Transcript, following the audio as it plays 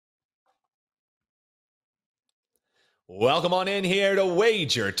Welcome on in here to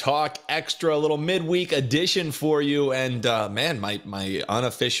WagerTalk Extra, a little midweek edition for you. And man, my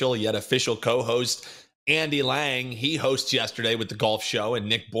unofficial yet official co-host, Andy Lang, he hosts yesterday with the golf show and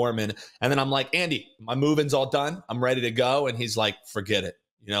Nick Borman. And then I'm like, Andy, my moving's all done. I'm ready to go. And he's like, forget it.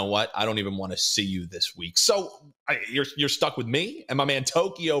 You know what? I don't even want to see you this week. So you're stuck with me and my man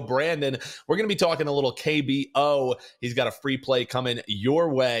Tokyo Brandon. We're going to be talking a little KBO. He's got a free play coming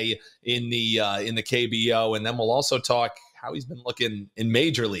your way in the KBO, and then we'll also talk how he's been looking in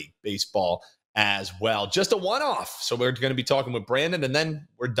Major League Baseball as well. Just a one-off. So we're going to be talking with Brandon, and then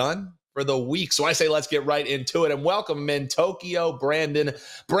we're done for the week. So I say let's get right into it and welcome in Tokyo Brandon.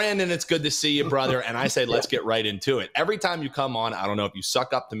 Brandon, it's good to see you, brother. And I say let's get right into it. Every time you come on, I don't know if you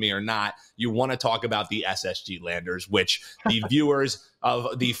suck up to me or not, you want to talk about the SSG Landers, which the viewers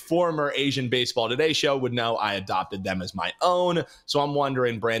of the former Asian Baseball Today show would know I adopted them as my own. So I'm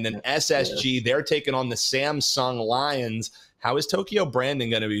wondering, Brandon, SSG, they're taking on the Samsung Lions. How is Tokyo Brandon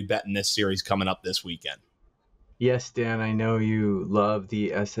going to be betting this series coming up this weekend? Yes, Dan, I know you love the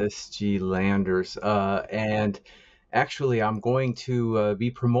SSG Landers, and actually, I'm going to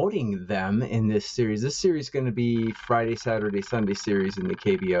be promoting them in this series. This series is going to be Friday, Saturday, Sunday series in the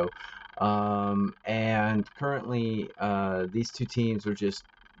KBO, and currently, these two teams are just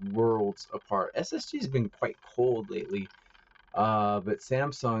worlds apart. SSG has been quite cold lately, but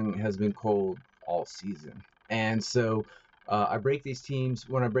Samsung has been cold all season, and so. I break these teams.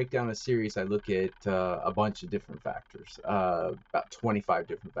 When I break down a series, I look at a bunch of different factors, about 25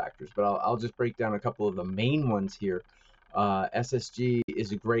 different factors. But I'll just break down a couple of the main ones here. SSG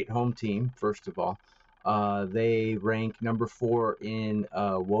is a great home team, first of all. They rank number 4 in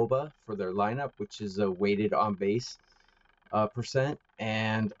WOBA for their lineup, which is a weighted on base percent.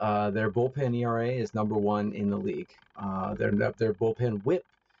 And their bullpen ERA is number 1 in the league. Their bullpen whip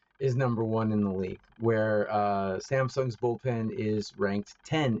is number 1 in the league, where Samsung's bullpen is ranked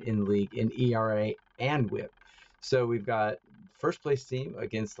 10 in the league in ERA and WHIP. So we've got first place team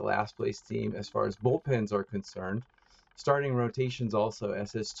against the last place team as far as bullpens are concerned. Starting rotations also,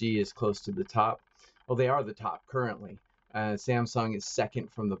 SSG is close to the top. Well, they are the top currently. Samsung is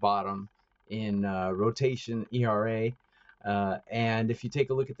second from the bottom in rotation ERA. And if you take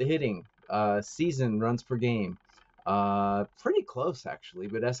a look at the hitting, season runs per game, pretty close actually,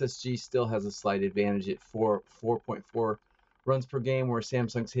 but SSG still has a slight advantage at 4.4 runs per game, where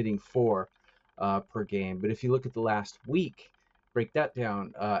Samsung's hitting 4 per game. But if you look at the last week, break that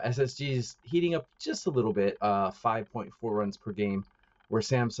down, SSG is heating up just a little bit, 5.4 runs per game, where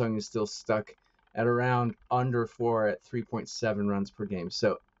Samsung is still stuck at around under 4 at 3.7 runs per game.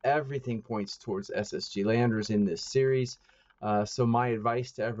 So everything points towards SSG Landers in this series. So my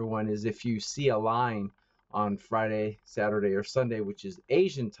advice to everyone is, if you see a line on Friday, Saturday, or Sunday, which is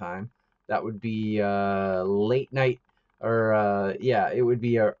Asian time, that would be late night, or it would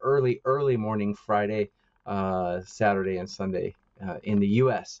be a early morning Friday, Saturday, and Sunday in the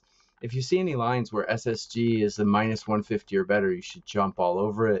U.S. If you see any lines where SSG is a minus 150 or better, you should jump all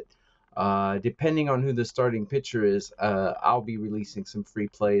over it. Depending on who the starting pitcher is, I'll be releasing some free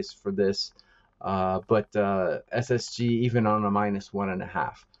plays for this, but SSG even on a minus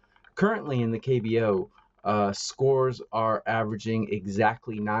 1.5. Currently in the KBO, scores are averaging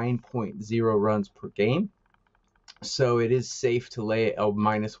exactly 9.0 runs per game. So it is safe to lay a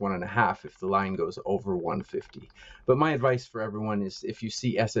minus 1.5 if the line goes over 150. But my advice for everyone is, if you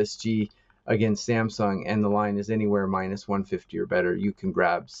see SSG against Samsung and the line is anywhere minus 150 or better, you can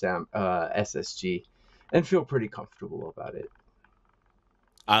grab SSG and feel pretty comfortable about it.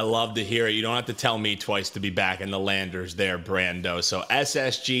 I love to hear it. You don't have to tell me twice to be back in the Landers there, Brando. So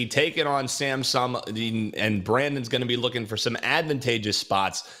SSG taking on Samsung, and Brandon's going to be looking for some advantageous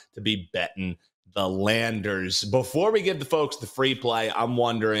spots to be betting the Landers. Before we give the folks the free play, I'm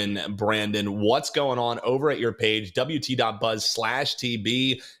wondering, Brandon, what's going on over at your page, wt.buzz/TB,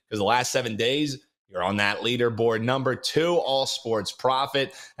 because the last 7 days, you're on that leaderboard, number 2 all sports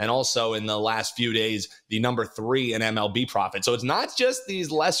profit, and also in the last few days, the number 3 in MLB profit. So it's not just these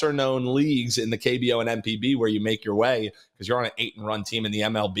lesser known leagues in the KBO and MPB where you make your way, because you're on an 8-and-run team in the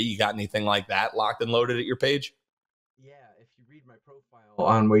MLB. You got anything like that locked and loaded at your page? Yeah, if you read my profile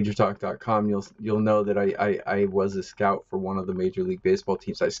on WagerTalk.com, you'll know that I was a scout for one of the Major League Baseball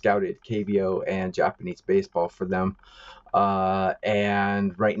teams. I scouted KBO and Japanese baseball for them.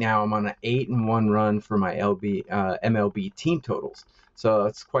 And right now I'm on an 8-and-1 run for my MLB team totals. So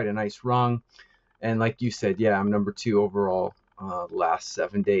that's quite a nice run. And like you said, yeah, I'm number 2 overall the last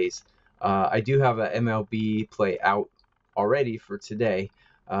 7 days. I do have a MLB play out already for today.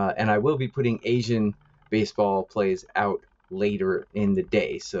 And I will be putting Asian baseball plays out later in the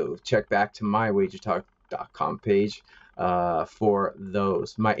day. So check back to my WagerTalk WagerTalk.com page for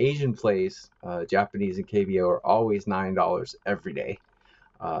those. My Asian plays, Japanese and KBO, are always $9 every day.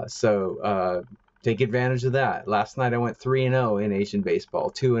 So take advantage of that. Last night I went 3-0 in Asian baseball,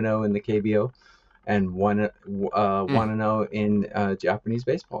 2-0 in the KBO, and 1-0 in Japanese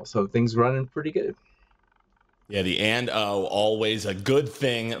baseball. So things running pretty good. Yeah, the and-oh, always a good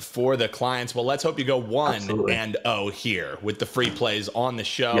thing for the clients. Well, let's hope you go 1-0 here with the free plays on the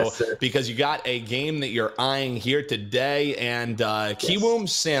show. Yes, sir. Because you got a game that you're eyeing here today, and Kiwoom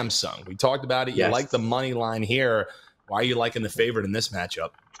Samsung. We talked about it. You like the money line here. Why are you liking the favorite in this matchup?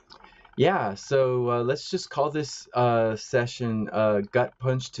 Yeah, so let's just call this session Gut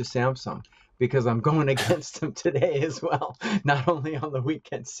Punch to Samsung, because I'm going against them today as well, not only on the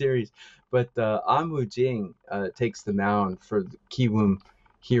weekend series, but Amu Jing takes the mound for the Kiwoom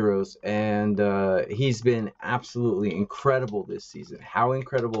Heroes, and he's been absolutely incredible this season. How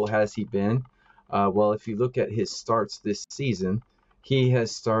incredible has he been? Well, if you look at his starts this season, he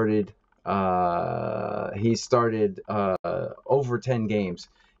has started over 10 games.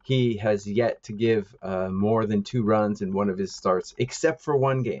 He has yet to give more than 2 runs in one of his starts, except for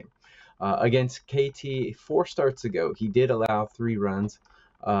one game. Against KT 4 starts ago, he did allow 3 runs,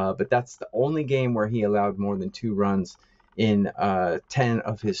 but that's the only game where he allowed more than 2 runs in 10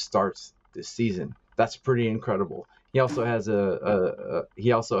 of his starts this season. That's pretty incredible. He also has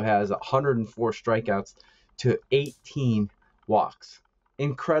 104 strikeouts to 18 walks.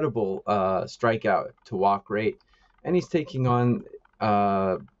 Incredible strikeout to walk rate, and he's taking on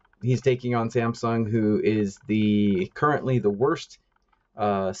Samsung, who is currently the worst.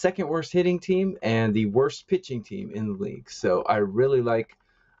 Second worst hitting team and the worst pitching team in the league. So I really like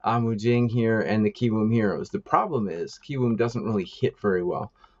Amu Jing here and the Kiwoom Heroes. The problem is Kiwoom doesn't really hit very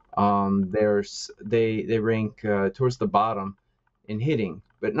well. They rank towards the bottom in hitting,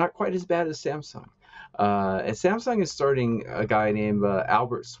 but not quite as bad as Samsung. And Samsung is starting a guy named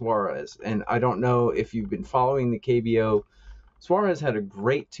Albert Suarez, and I don't know if you've been following the KBO. Suarez had a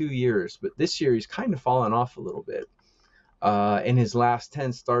great 2 years, but this year he's kind of fallen off a little bit. In his last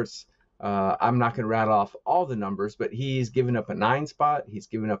 10 starts, I'm not going to rattle off all the numbers, but he's given up a 9 spot, he's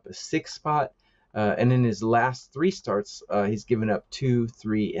given up a 6 spot, and in his last 3 starts, he's given up 2,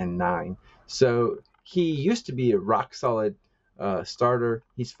 3, and 9. So he used to be a rock-solid starter.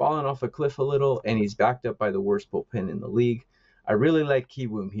 He's fallen off a cliff a little, and he's backed up by the worst bullpen in the league. I really like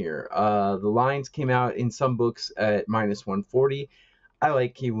Kiwoom here. The lines came out in some books at -140. I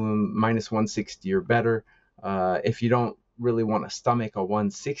like Kiwoom -160 or better. If you don't really want to stomach a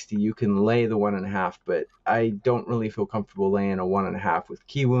 160, you can lay the 1.5, but I don't really feel comfortable laying a 1.5 with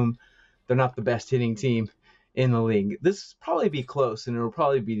Kiwoom. They're not the best hitting team in the league. This will probably be close, and it will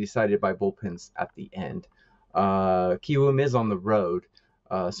probably be decided by bullpens at the end. Kiwoom is on the road,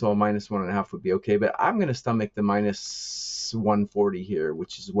 so a -1.5 would be okay, but I'm going to stomach the -140 here,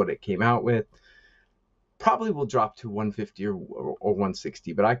 which is what it came out with. Probably will drop to 150 or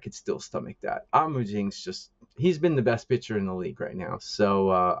 160, but I could still stomach that. Amu Jing's he's been the best pitcher in the league right now,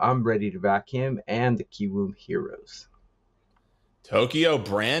 so I'm ready to back him and the Kiwoom Heroes. Tokyo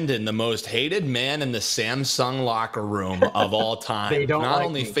Brandon, the most hated man in the Samsung locker room of all time. They don't not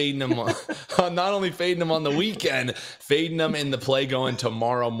only fading him on the weekend, fading him in the play going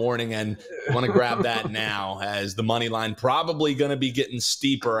tomorrow morning, and want to grab that now, as the money line probably going to be getting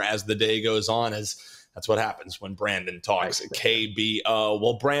steeper as the day goes on, as that's what happens when Brandon talks KBO.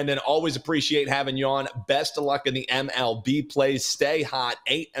 Well, Brandon, always appreciate having you on. Best of luck in the MLB plays. Stay hot,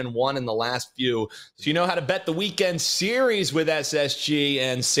 8-1 in the last few. So you know how to bet the weekend series with SSG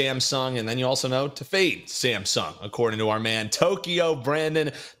and Samsung. And then you also know to fade Samsung, according to our man Tokyo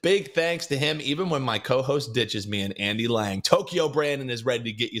Brandon. Big thanks to him, even when my co-host ditches me and Andy Lang. Tokyo Brandon is ready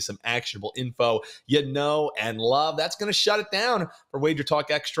to get you some actionable info you know and love. That's going to shut it down for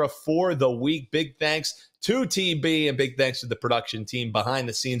WagerTalk Extra for the week. Big thanks to TB, and big thanks to the production team behind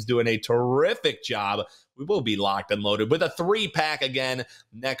the scenes doing a terrific job. We will be locked and loaded with a 3-pack again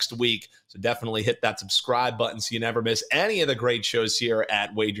next week. So definitely hit that subscribe button so you never miss any of the great shows here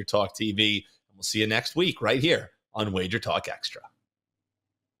at WagerTalk TV. And we'll see you next week right here on WagerTalk Extra.